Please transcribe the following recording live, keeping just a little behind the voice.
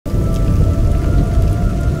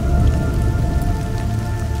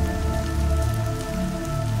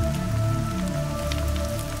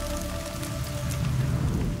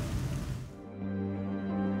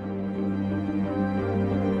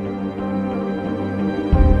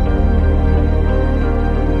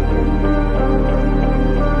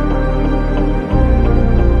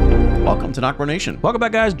welcome to NocBro Nation. Welcome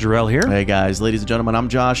back, guys. Jarrell here. Hey, guys, ladies and gentlemen, I'm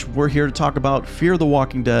Josh. We're here to talk about Fear the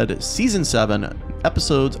Walking Dead Season 7,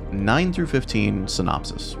 Episodes 9 through 15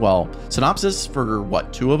 synopsis. Well, synopsis for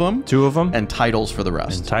what, two of them? Two of them. And titles for the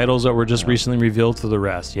rest. And titles that were just recently revealed for the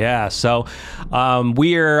rest. Yeah, so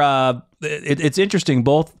it's interesting.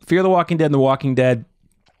 Both Fear the Walking Dead and The Walking Dead,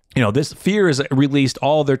 you know, this Fear has released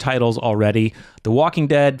all of their titles already. The Walking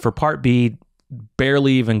Dead for Part B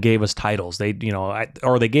barely even gave us titles. They, you know,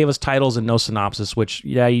 or they gave us titles and no synopsis, which,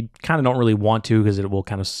 yeah, you kind of don't really want to because it will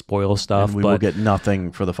kind of spoil stuff. And we will get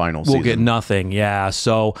nothing for the final season. We'll get nothing, yeah.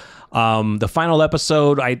 So the final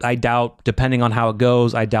episode, I doubt, depending on how it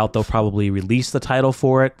goes, I doubt they'll probably release the title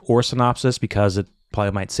for it or synopsis because it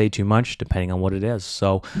probably might say too much depending on what it is.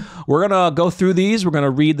 So we're going to go through these. We're going to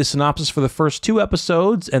read the synopsis for the first two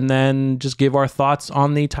episodes and then just give our thoughts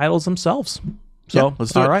on the titles themselves. So yeah,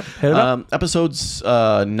 let's do it. All right, hit it up. Episodes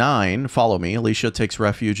 9, Follow Me. Alicia takes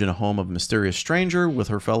refuge in a home of a mysterious stranger with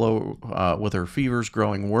her fevers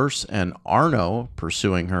growing worse and Arno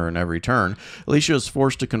pursuing her in every turn. Alicia is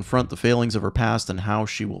forced to confront the failings of her past and how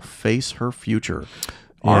she will face her future.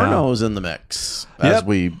 Yeah. Arno's in the mix, as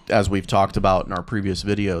we've talked about in our previous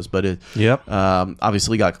videos, but it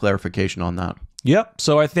obviously got clarification on that. Yep.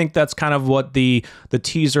 So I think that's kind of what the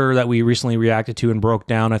teaser that we recently reacted to and broke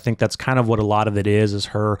down. I think that's kind of what a lot of it is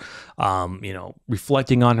her, you know,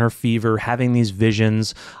 reflecting on her fever, having these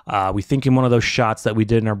visions. We think in one of those shots that we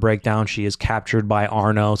did in our breakdown, she is captured by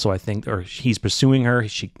Arno. So I think, or he's pursuing her.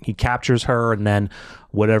 He captures her, and then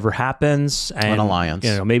whatever happens, and an alliance,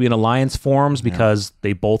 you know, maybe an alliance forms because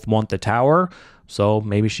they both want the tower. So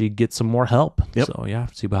maybe she gets some more help. Yep. So yeah,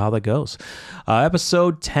 see how that goes.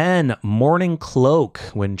 Episode 10, Morning Cloak.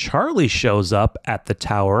 When Charlie shows up at the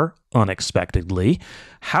tower unexpectedly,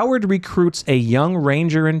 Howard recruits a young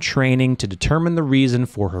ranger in training to determine the reason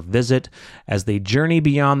for her visit. As they journey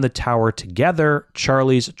beyond the tower together,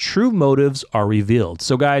 Charlie's true motives are revealed.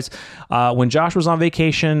 So guys, when Josh was on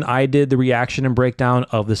vacation, I did the reaction and breakdown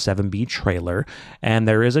of the 7B trailer, and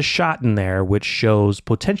there is a shot in there which shows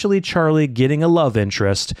potentially Charlie getting a love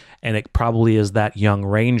interest, and it probably is that young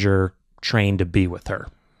ranger trained to be with her.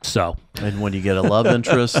 So, and when you get a love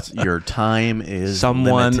interest, your time is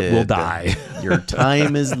someone limited. will die. Your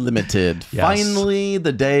time is limited. Yes. Finally,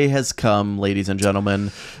 the day has come, ladies and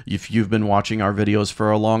gentlemen. If you've been watching our videos for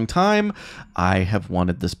a long time, I have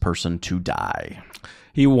wanted this person to die.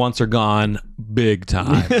 He wants her gone big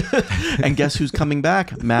time. And guess who's coming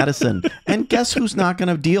back? Madison. And guess who's not going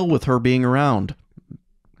to deal with her being around?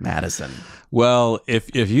 Madison. Well,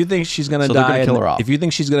 if you think she's gonna die, if you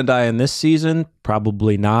think she's gonna die in this season,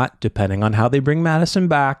 probably not. Depending on how they bring Madison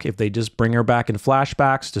back, if they just bring her back in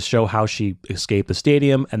flashbacks to show how she escaped the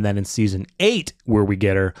stadium, and then in season 8 where we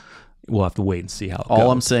get her, we'll have to wait and see how it goes.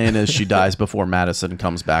 All I'm saying is she dies before Madison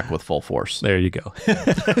comes back with full force. There you go.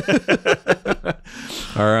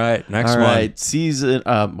 All right, next one. All right, season.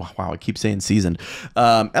 Wow, I keep saying season.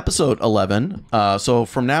 Episode 11. So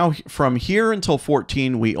from here until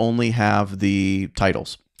 14, we only have the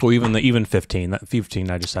titles. Well, even 15.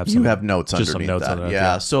 15, I just have some. You have notes just underneath some notes that. on it,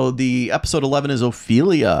 yeah. So the episode 11 is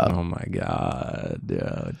Ophelia. Oh my God,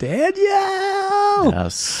 Daniel.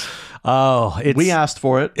 Yes. Oh, we asked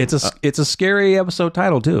for it. It's a scary episode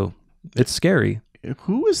title too. It's scary.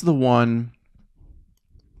 Who is the one?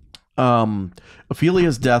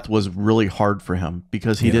 Ophelia's death was really hard for him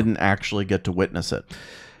because he didn't actually get to witness it.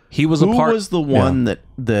 He was Who was the one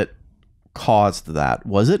that caused that?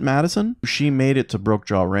 Was it Madison? She made it to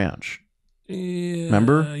Brokejaw Ranch.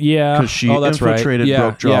 Remember? Yeah. Because she infiltrated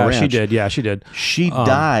Brokejaw Ranch. She did. Yeah, she did. She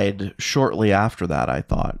died shortly after that, I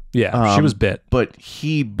thought. Yeah, she was bit. But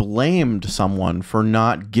he blamed someone for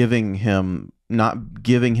not giving him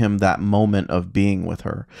that moment of being with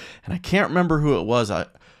her. And I can't remember who it was.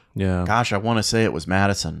 Gosh, I want to say it was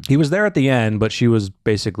Madison. He was there at the end, but she was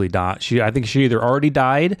basically died. I think she either already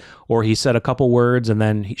died or he said a couple words and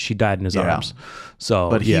then she died in his arms. So,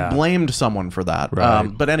 but he blamed someone for that. Right.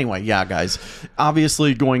 But anyway, yeah, guys,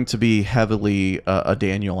 obviously going to be heavily a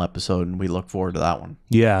Daniel episode, and we look forward to that one.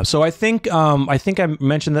 Yeah. So I think I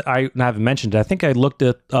mentioned that I haven't mentioned it. I think I looked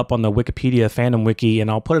it up on the Wikipedia fandom wiki,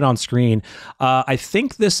 and I'll put it on screen. I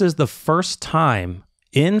think this is the first time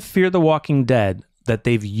in Fear the Walking Dead that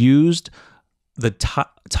they've used the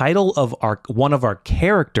title of one of our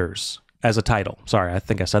characters as a title. Sorry, I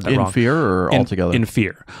think I said that wrong. In Fear or altogether? In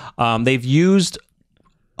Fear. They've used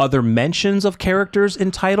other mentions of characters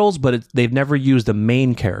in titles, but they've never used the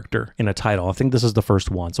main character in a title. I think this is the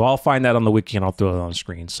first one. So I'll find that on the wiki and I'll throw it on the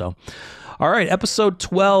screen. So, all right, episode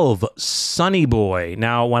 12, Sunny Boy.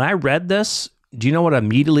 Now, when I read this, do you know what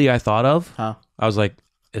immediately I thought of? Huh? I was like,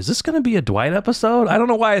 is this going to be a Dwight episode? I don't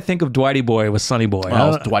know why I think of Dwighty Boy with Sonny Boy.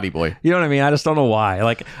 Well, Dwighty Boy. You know what I mean? I just don't know why.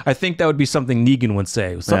 Like, I think that would be something Negan would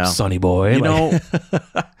say. What's up, Sonny Boy?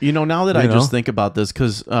 You know, now that I just think about this,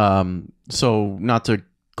 because, so not to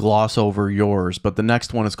gloss over yours, but the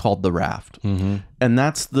next one is called The Raft. And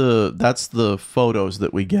that's the photos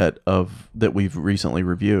that we get of that we've recently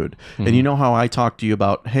reviewed. And you know how I talked to you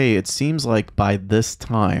about, hey, it seems like by this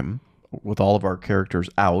time, with all of our characters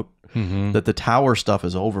out, that the tower stuff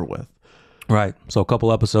is over with. Right. So a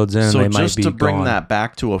couple episodes in, so they might be just to bring gone. that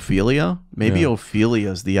back to Ophelia, maybe Ophelia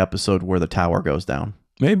is the episode where the tower goes down.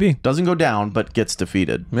 Maybe. Doesn't go down, but gets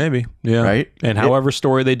defeated. Maybe. Yeah. Right? And however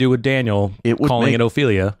story they do with Daniel, calling it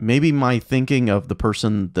Ophelia. Maybe my thinking of the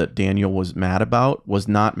person that Daniel was mad about was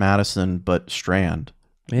not Madison, but Strand.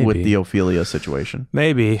 Maybe. With the Ophelia situation.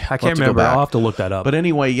 Maybe. I can't remember. I'll have to look that up. But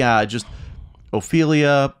anyway, yeah, just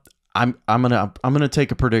Ophelia. I'm gonna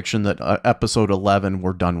take a prediction that episode 11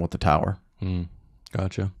 we're done with the tower.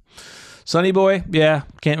 Gotcha. Sonny Boy, yeah,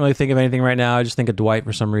 can't really think of anything right now. I just think of Dwight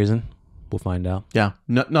for some reason. We'll find out. Yeah,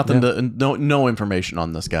 nothing. No information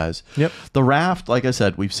on this, guys. Yep. The raft, like I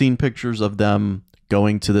said, we've seen pictures of them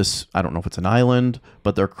going to this. I don't know if it's an island,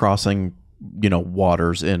 but they're crossing,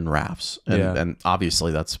 waters in rafts, and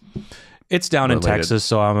obviously that's. It's down related. In Texas,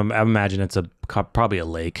 so I imagine it's probably a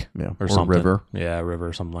lake or something. River. Yeah, a river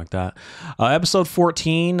or something like that. Episode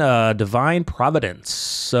 14, Divine Providence.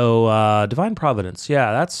 So Divine Providence,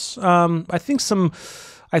 yeah, that's I think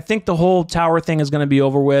the whole tower thing is going to be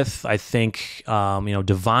over with. I think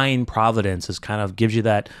Divine Providence is kind of gives you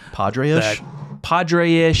that Padre-ish,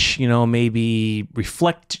 maybe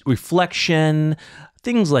reflection,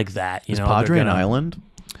 things like that. Is Padre an island?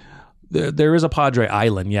 There is a Padre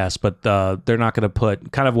Island, yes, but they're not going to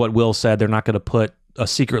put, kind of what Will said, they're not going to put a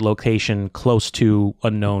secret location close to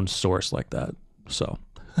a known source like that. So,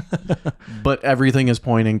 but everything is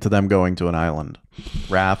pointing to them going to an island.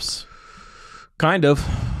 Rafts, kind of,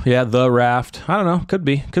 yeah. The raft, I don't know, could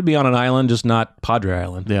be on an island, just not Padre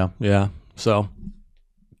Island. Yeah. So,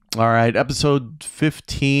 all right. Episode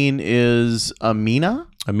 15 is Amina.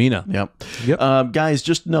 Yep. Guys,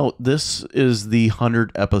 just note, this is the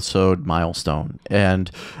 100 episode milestone.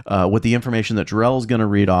 And with the information that Jarrell's going to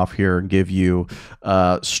read off here and give you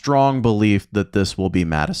strong belief that this will be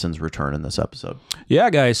Madison's return in this episode.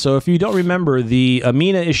 Yeah, guys. So if you don't remember, the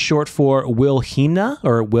Amina is short for Wilhelmina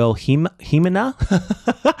or Wilhelmina,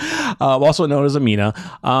 also known as Amina.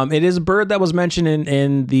 It is a bird that was mentioned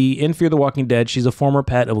in Fear the Walking Dead. She's a former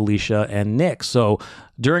pet of Alicia and Nick. So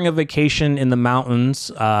during a vacation in the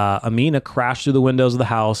mountains, Amina crashed through the windows of the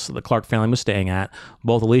house the Clark family was staying at.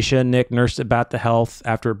 Both Alicia and Nick nursed it back to health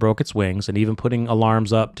after it broke its wings, and even putting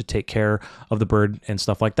alarms up to take care of the bird and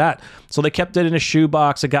stuff like that. So they kept it in a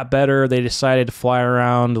shoebox. It got better. They decided to fly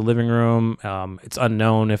around the living room. It's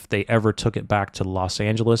unknown if they ever took it back to Los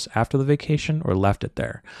Angeles after the vacation or left it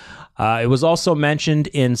there. It was also mentioned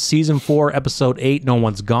in season 4, episode 8, No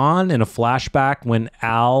One's Gone, in a flashback when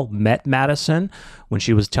Al met Madison. When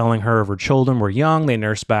she was telling her of her children were young, they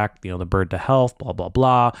nursed back, the bird to health, blah, blah,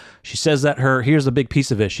 blah. She says that here's the big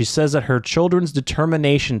piece of it. She says that her children's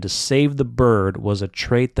determination to save the bird was a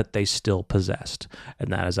trait that they still possessed. And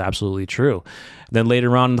that is absolutely true. Then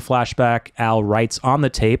later on in the flashback, Al writes on the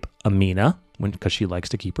tape, Amina, because she likes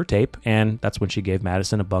to keep her tape, and that's when she gave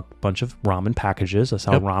Madison a bunch of ramen packages. That's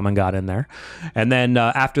how ramen got in there. And then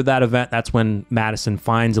after that event, that's when Madison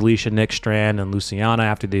finds Alicia, Nick, Strand, and Luciana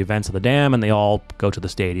after the events of the dam, and they all go to the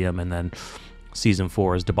stadium, and then season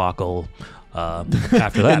 4's debacle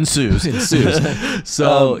after that ensues.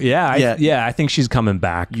 So I think she's coming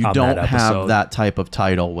back. You don't have that type of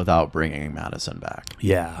title without bringing Madison back.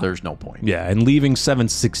 Yeah, there's no point. Yeah, and leaving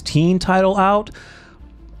 716 title out,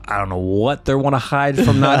 I don't know what they want to hide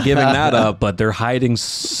from not giving that up, but they're hiding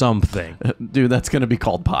something. Dude, that's going to be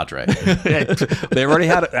called Padre. They already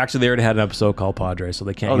had an episode called Padre, so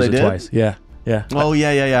they can't use it twice. Yeah. Oh,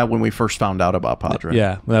 yeah. When we first found out about Padre.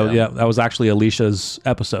 That was actually Alicia's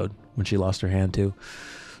episode when she lost her hand too.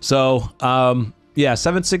 So,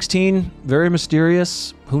 716, very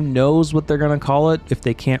mysterious. Who knows what they're going to call it if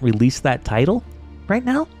they can't release that title right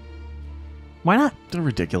now? Why not? They're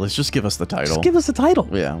ridiculous. Just give us the title. Just give us the title.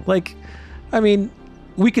 Yeah.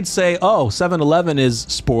 We could say, 7-Eleven is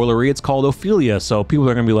spoilery. It's called Ophelia. So people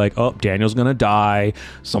are going to be like, oh, Daniel's going to die.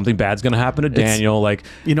 Something bad's going to happen to Daniel.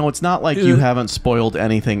 It's not like you haven't spoiled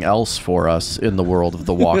anything else for us in the world of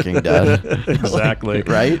The Walking Dead. Exactly.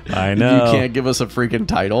 Right? I know. You can't give us a freaking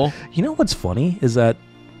title. You know what's funny is that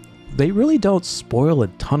they really don't spoil a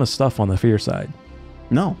ton of stuff on the Fear side.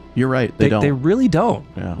 No, you're right. They don't. They really don't.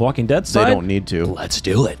 Yeah. Walking Dead side? They don't need to. Let's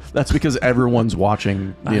do it. That's because everyone's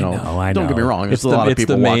watching, I know. Don't get me wrong. There's a lot of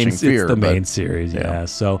people watching Fear. It's the main series, yeah.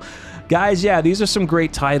 So, guys, these are some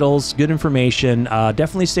great titles, good information.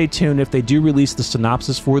 Definitely stay tuned. If they do release the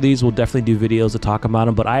synopsis for these, we'll definitely do videos to talk about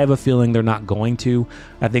them, but I have a feeling they're not going to.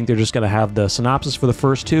 I think they're just going to have the synopsis for the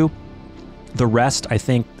first two. The rest, I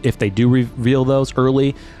think, if they do reveal those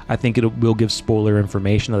early, I think it will give spoiler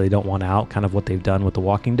information that they don't want out, kind of what they've done with The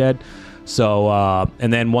Walking Dead. So,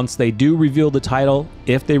 and then once they do reveal the title,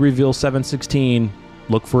 if they reveal 7/16,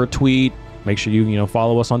 look for a tweet. Make sure you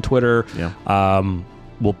follow us on Twitter. Yeah.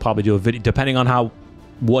 We'll probably do a video, depending on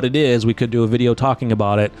what it is. We could do a video talking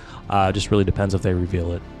about it. Just really depends if they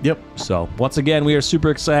reveal it. Yep. So once again, we are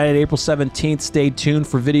super excited. April 17th. Stay tuned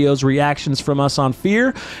for videos, reactions from us on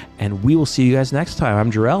Fear, and we will see you guys next time.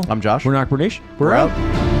 I'm Jarrell. I'm Josh. We're NocBro Nation. We're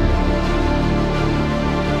out.